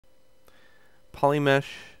polymesh,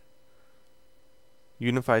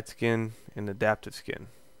 unified skin, and adaptive skin.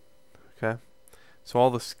 Okay, so all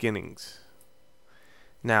the skinnings.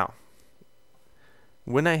 Now,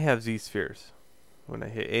 when I have Z-spheres, when I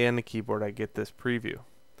hit A on the keyboard, I get this preview.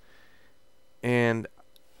 And,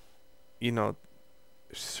 you know,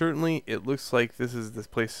 certainly it looks like this is the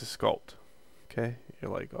place to sculpt. Okay,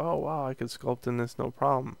 you're like, oh wow, I could sculpt in this, no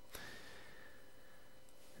problem.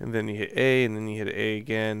 And then you hit A, and then you hit A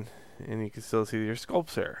again, and you can still see your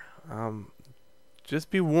sculpts there. Just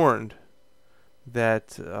be warned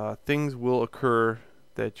that things will occur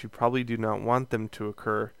that you probably do not want them to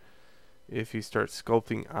occur if you start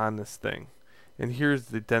sculpting on this thing. And here's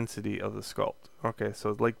the density of the sculpt. Okay,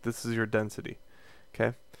 so like this is your density.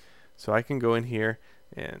 Okay, so I can go in here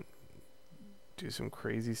and do some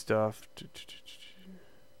crazy stuff.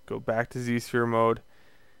 Go back to Z-sphere mode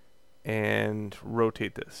and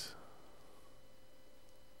rotate this.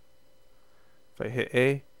 If I hit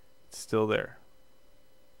A, it's still there.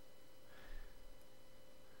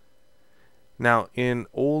 Now, in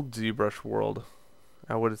old ZBrush world,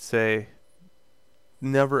 I would say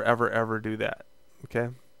never ever ever do that. Okay?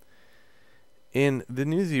 In the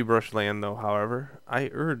new ZBrush land though, however, I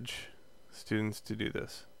urge students to do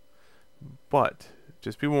this. But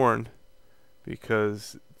just be warned,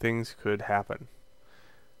 because things could happen.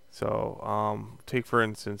 So, take for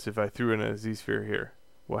instance, if I threw in a Z-sphere here,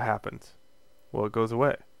 what happens? Well, it goes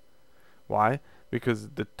away. Why? Because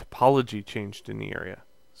the topology changed in the area.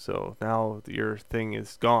 So now your thing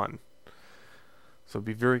is gone. So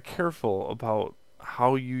be very careful about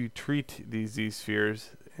how you treat these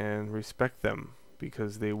Z-spheres and respect them,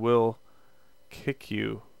 because they will kick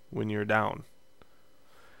you when you're down.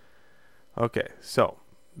 Okay, so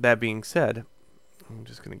that being said, I'm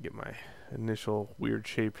just going to get my initial weird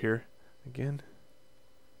shape here again.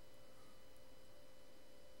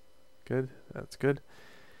 Good, that's good.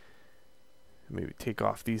 Maybe take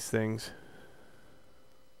off these things.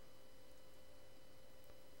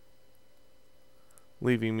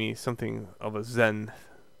 Leaving me something of a Zen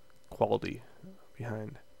quality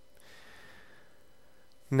behind.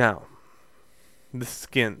 Now, the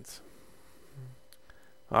skins.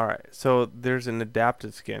 Alright, so there's an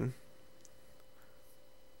adaptive skin.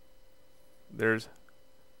 There's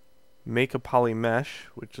make a poly mesh,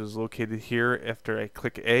 which is located here. After I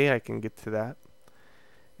click A, I can get to that.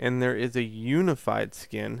 And there is a unified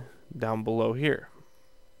skin down below here.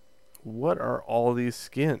 What are all these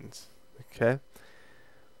skins? Okay.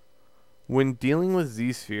 When dealing with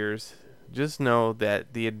Z-spheres, just know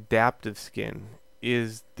that the adaptive skin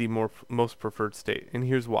is the most preferred state. And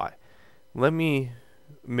here's why. Let me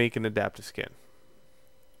make an adaptive skin.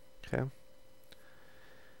 Okay.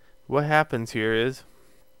 What happens here is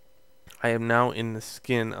I am now in the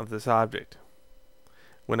skin of this object.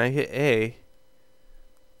 When I hit A,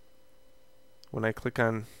 when I click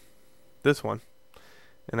on this one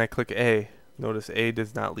and I click A, notice A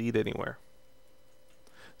does not lead anywhere.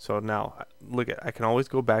 So now look at, I can always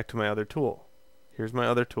go back to my other tool. Here's my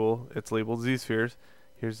other tool. It's labeled Z-spheres.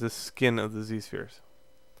 Here's the skin of the Z-spheres.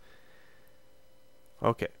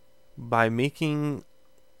 Okay. By making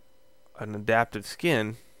an adaptive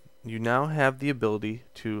skin, you now have the ability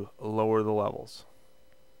to lower the levels.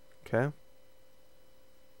 Okay?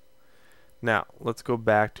 Now, let's go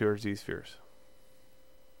back to our Z-spheres.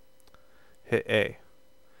 Hit A.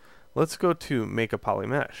 Let's go to make a poly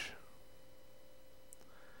mesh.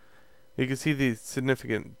 You can see the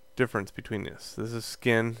significant difference between this. This is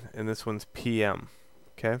skin and this one's PM.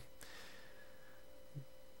 Okay?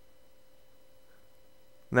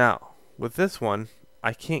 Now, with this one,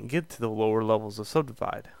 I can't get to the lower levels of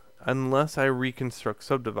subdivide unless I reconstruct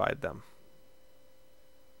subdivide them.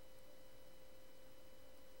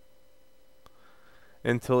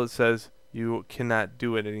 Until it says you cannot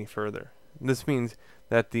do it any further. This means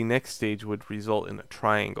that the next stage would result in a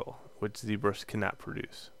triangle, which ZBrush cannot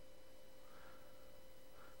produce.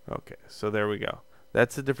 Okay, so there we go.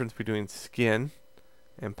 That's the difference between skin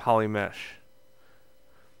and poly mesh.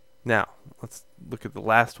 Now, let's look at the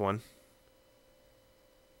last one,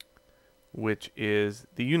 which is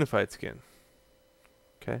the unified skin.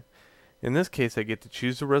 Okay, in this case I get to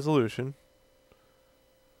choose the resolution,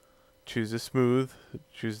 choose the smooth,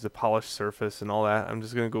 choose the polished surface and all that. I'm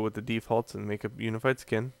just going to go with the defaults and make a unified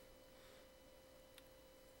skin.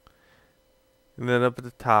 And then up at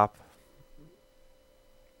the top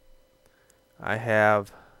I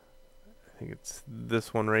have, I think it's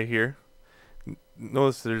this one right here.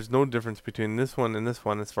 Notice there's no difference between this one and this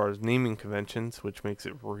one as far as naming conventions, which makes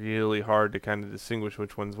it really hard to kind of distinguish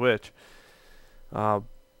which one's which.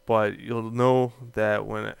 But you'll know that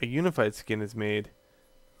when a unified skin is made,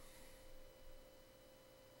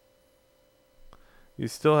 you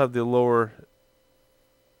still have the lower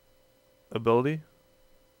ability,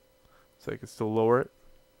 so I can still lower it.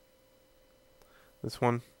 This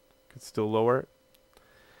one could still lower it.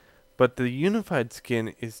 But the unified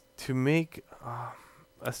skin is to make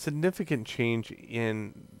a significant change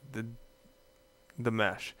in the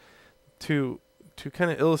mesh. To kind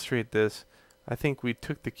of illustrate this, I think we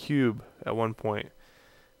took the cube at one point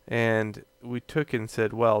and we took it and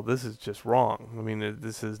said, well, this is just wrong. I mean,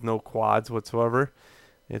 this is no quads whatsoever.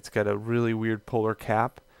 It's got a really weird polar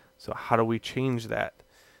cap. So how do we change that?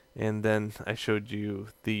 And then I showed you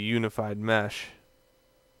the unified mesh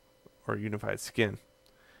or unified skin,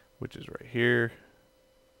 which is right here.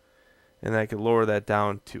 And I could lower that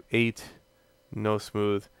down to 8, no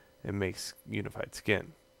smooth, and makes unified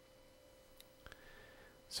skin.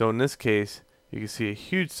 So in this case, you can see a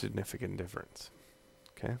huge significant difference.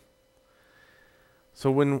 Okay.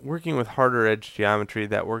 So when working with harder edge geometry,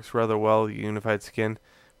 that works rather well, unified skin.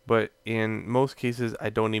 But in most cases, I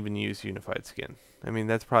don't even use unified skin. I mean,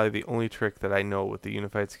 that's probably the only trick that I know with the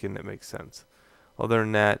unified skin that makes sense. Other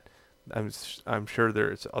than that, I'm sure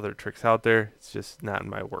there's other tricks out there. It's just not in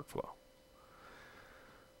my workflow.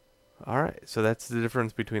 Alright, so that's the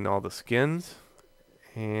difference between all the skins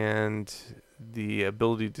and the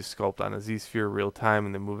ability to sculpt on a Z-sphere real time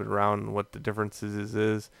and then move it around, and what the differences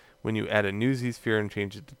is when you add a new Z-sphere and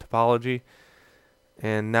change it to topology.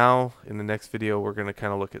 And now in the next video we're going to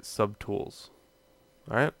kind of look at subtools.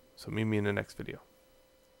 Alright, so meet me in the next video.